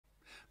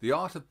The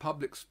Art of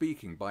Public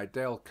Speaking by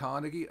Dale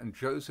Carnegie and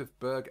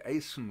Berg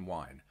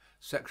Esenwein.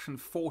 Section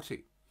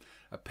 40.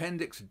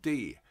 Appendix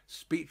D.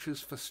 Speeches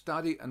for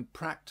Study and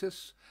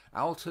Practice.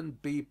 Alton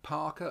B.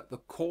 Parker, The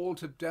Call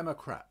to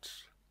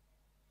Democrats.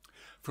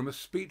 From a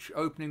speech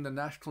opening the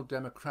National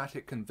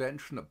Democratic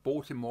Convention at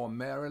Baltimore,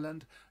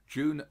 Maryland,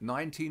 June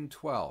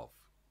 1912.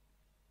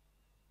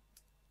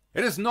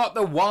 It is not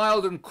the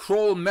wild and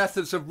cruel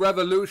methods of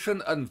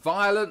revolution and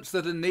violence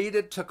that are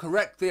needed to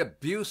correct the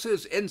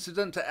abuses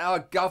incident to our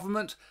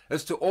government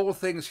as to all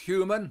things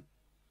human.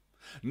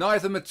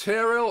 Neither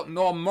material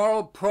nor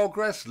moral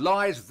progress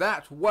lies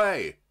that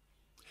way.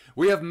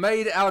 We have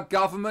made our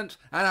government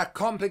and our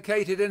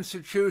complicated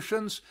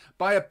institutions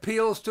by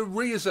appeals to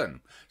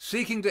reason,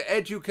 seeking to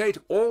educate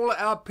all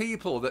our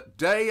people that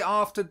day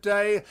after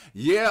day,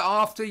 year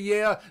after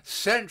year,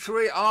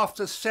 century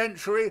after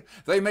century,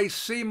 they may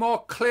see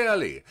more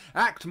clearly,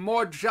 act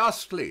more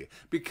justly,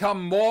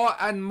 become more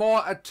and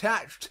more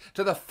attached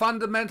to the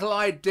fundamental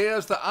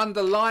ideas that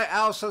underlie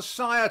our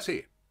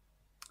society.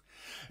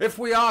 If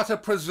we are to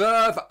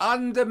preserve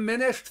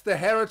undiminished the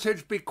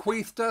heritage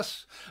bequeathed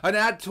us and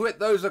add to it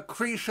those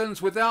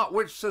accretions without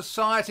which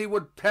society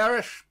would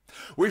perish,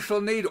 we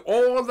shall need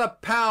all the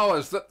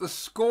powers that the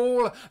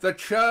school, the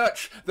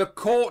church, the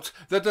court,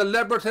 the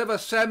deliberative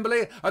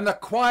assembly, and the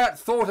quiet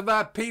thought of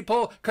our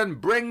people can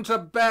bring to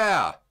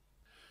bear.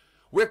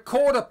 We're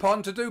called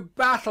upon to do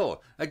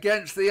battle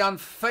against the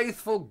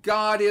unfaithful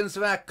guardians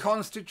of our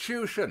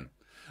Constitution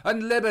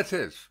and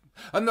liberties,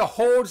 and the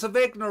hordes of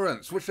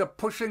ignorance which are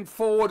pushing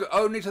forward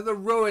only to the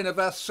ruin of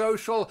our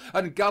social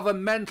and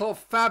governmental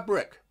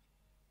fabric.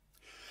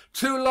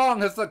 Too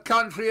long has the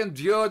country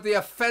endured the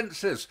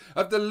offenses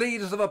of the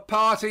leaders of a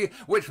party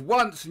which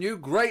once knew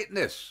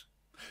greatness.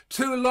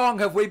 Too long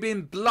have we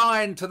been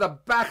blind to the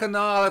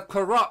bacchanal of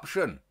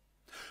corruption.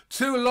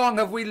 Too long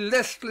have we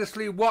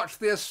listlessly watched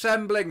the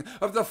assembling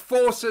of the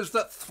forces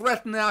that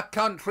threaten our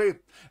country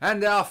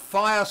and our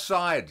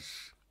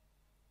firesides.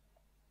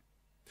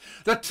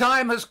 The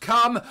time has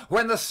come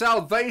when the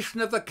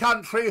salvation of the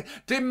country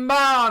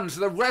demands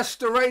the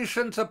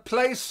restoration to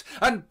place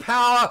and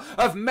power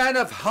of men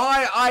of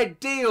high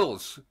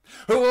ideals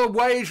who will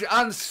wage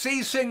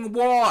unceasing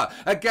war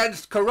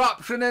against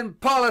corruption in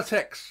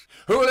politics,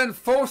 who will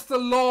enforce the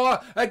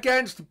law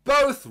against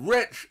both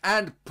rich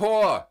and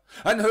poor,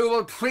 and who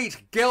will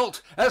treat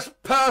guilt as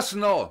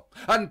personal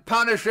and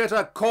punish it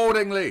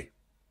accordingly.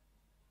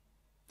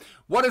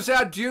 What is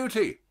our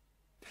duty?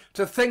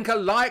 To think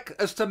alike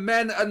as to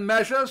men and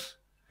measures?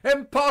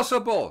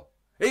 Impossible,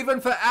 even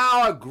for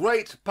our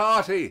great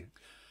party.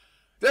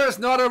 There is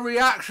not a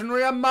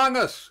reactionary among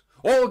us.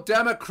 All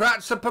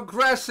Democrats are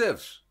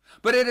progressives.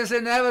 But it is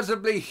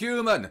inevitably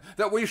human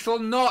that we shall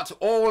not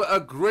all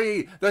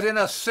agree that in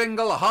a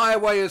single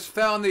highway is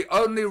found the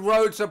only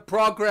road to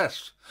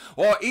progress,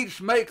 or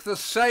each make the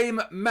same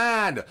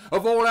man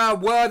of all our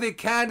worthy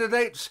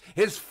candidates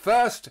his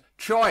first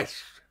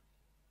choice.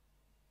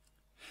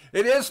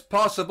 It is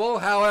possible,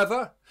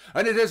 however,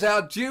 and it is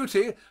our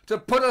duty to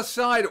put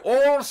aside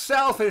all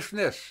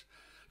selfishness,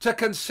 to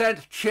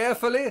consent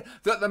cheerfully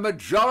that the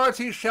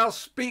majority shall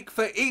speak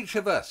for each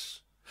of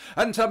us,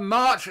 and to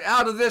march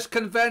out of this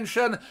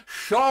convention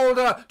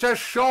shoulder to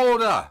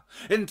shoulder,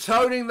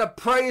 intoning the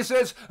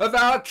praises of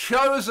our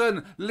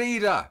chosen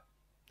leader.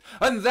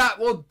 And that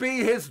will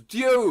be his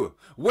due,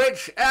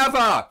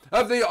 whichever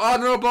of the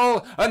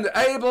honorable and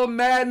able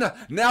men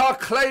now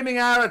claiming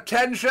our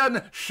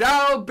attention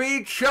shall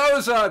be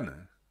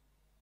chosen.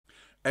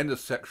 End of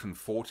section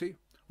 40.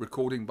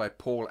 Recording by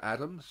Paul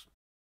Adams.